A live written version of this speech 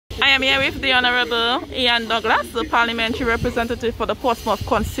am here with the Honourable Ian Douglas, the parliamentary representative for the Portsmouth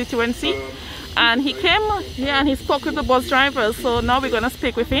constituency. And he came here and he spoke with the bus drivers. So now we're going to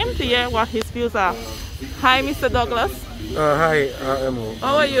speak with him to hear what his views are. Hi, Mr. Douglas. Hi, Emo.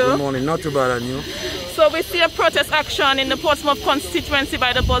 How are you? Good morning. Not too bad, and you? So we see a protest action in the Portsmouth constituency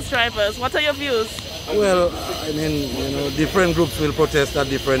by the bus drivers. What are your views? Well, I mean, different groups will protest at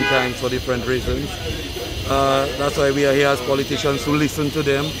different times for different reasons. That's why we are here as politicians to listen to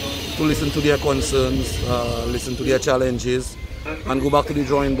them, to listen to their concerns, listen to their challenges, and go back to the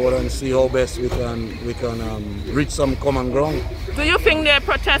drawing board and see how best we can reach some common ground. Do you think their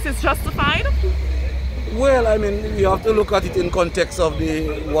protest is justified? Well, I mean, you have to look at it in context of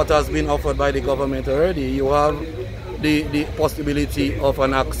what has been offered by the government already. You have the possibility of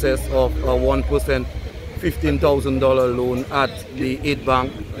an access of a 1% $15,000 loan at the aid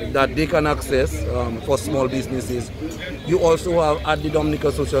bank that they can access for small businesses. You also have at the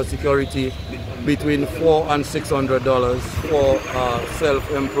Dominican Social Security between $400 and $600 for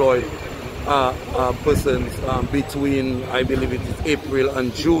self-employed persons between, I believe it is April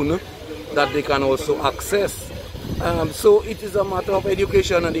and June, that they can also access. So it is a matter of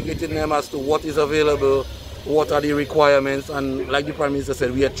education, educating them as to what is available, what are the requirements, and like the Prime Minister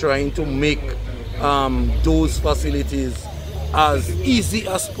said, we are trying to make those facilities as easy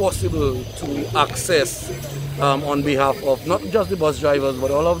as possible to access on behalf of not just the bus drivers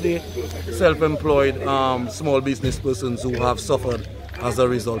but all of the self-employed small business persons who have suffered as a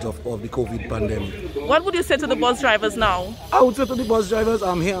result of the COVID pandemic. What would you say to the bus drivers now? I would say to the bus drivers,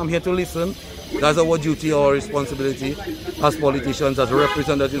 I'm here to listen. That's our duty, our responsibility as politicians, as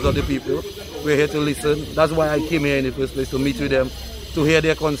representatives of the people. We're here to listen. That's why I came here in the first place, to meet with them, to hear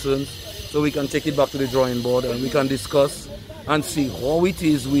their concerns, so we can take it back to the drawing board and we can discuss and see how it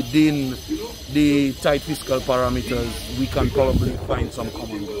is within the tight fiscal parameters we can probably find some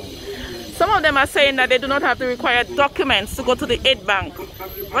common ground. Some of them are saying that they do not have the required documents to go to the aid bank.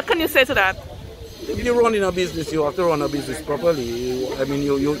 What can you say to that? If you're running a business, you have to run a business properly. I mean,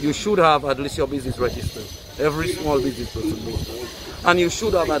 you should have at least your business registered. Every small business person does. And you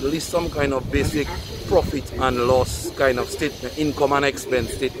should have at least some kind of basic profit and loss kind of statement, income and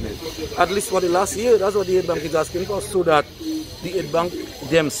expense statement. At least for the last year, that's what the aid bank is asking for, so that the aid bank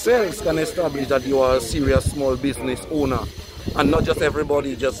themselves can establish that you are a serious small business owner. And not just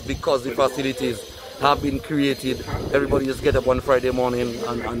everybody, just because the facilities have been created, everybody just get up on Friday morning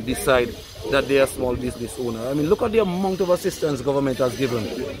and decide that they are a small business owner. I mean, look at the amount of assistance government has given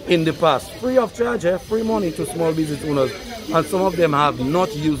in the past. Free of charge, free money to small business owners. And some of them have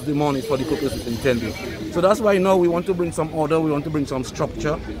not used the money for the purposes intended. So that's why now we want to bring some order, we want to bring some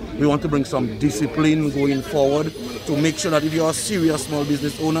structure, we want to bring some discipline going forward to make sure that if you're a serious small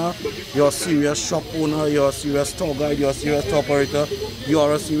business owner, you're a serious shop owner, you're a serious tour guide, you're a serious tour operator, you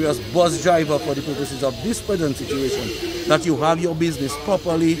are a serious bus driver for the purposes of this present situation, that you have your business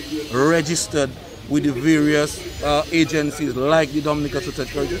properly registered with the various agencies like the Dominican Social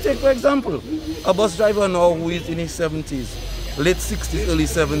Security. Take for example, a bus driver now who is in his 70s, late 60s, early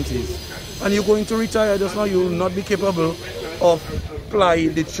 70s, and you're going to retire just now, you will not be capable of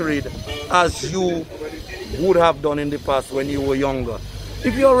plying the trade as you would have done in the past when you were younger.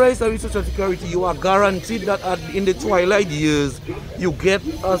 If you're registered with Social Security, you are guaranteed that in the twilight years, you get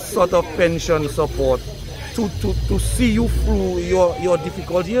a sort of pension support to see you through your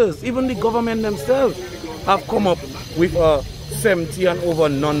difficult years. Even the government themselves have come up with a 70 and over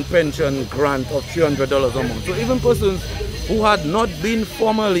non-pension grant of $300 a month. So even persons who had not been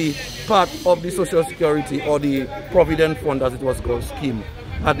formally part of the Social Security or the Provident Fund, as it was called, scheme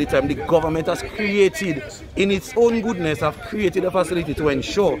at the time, the government has created, in its own goodness, have created a facility to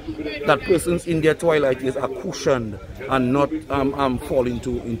ensure that persons in their twilight years are cushioned and not fall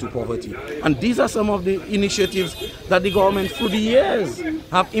into poverty. And these are some of the initiatives that the government through the years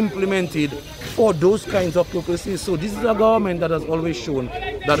have implemented for those kinds of purposes. So this is a government that has always shown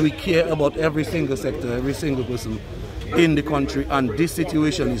that we care about every single sector, every single person in the country, and this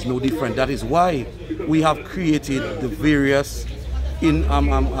situation is no different. That is why we have created the various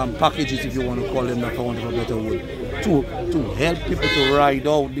packages, if you want to call them that, for want of a better word, to help people to ride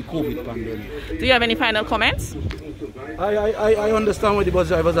out the COVID pandemic. Do you have any final comments? I understand where the bus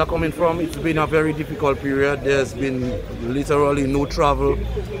drivers are coming from. It's been a very difficult period. There's been literally no travel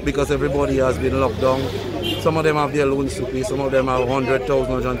because everybody has been locked down. Some of them have their loans to pay. Some of them have $100,000,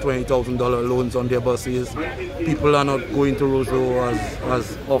 $120,000 loans on their buses. People are not going to Roseau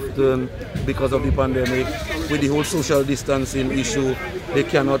as often because of the pandemic. With the whole social distancing issue, they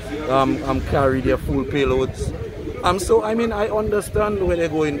cannot carry their full payloads. So I mean, I understand where they're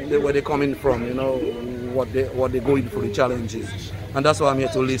going, where they're coming from. You know, what they're going through, the challenges. and that's why I'm here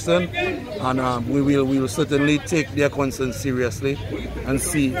to listen. And we will certainly take their concerns seriously and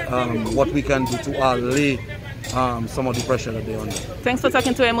see what we can do to allay some of the pressure that they're under. Thanks for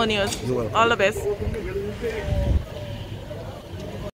talking to EmoNews. You're welcome. All the best.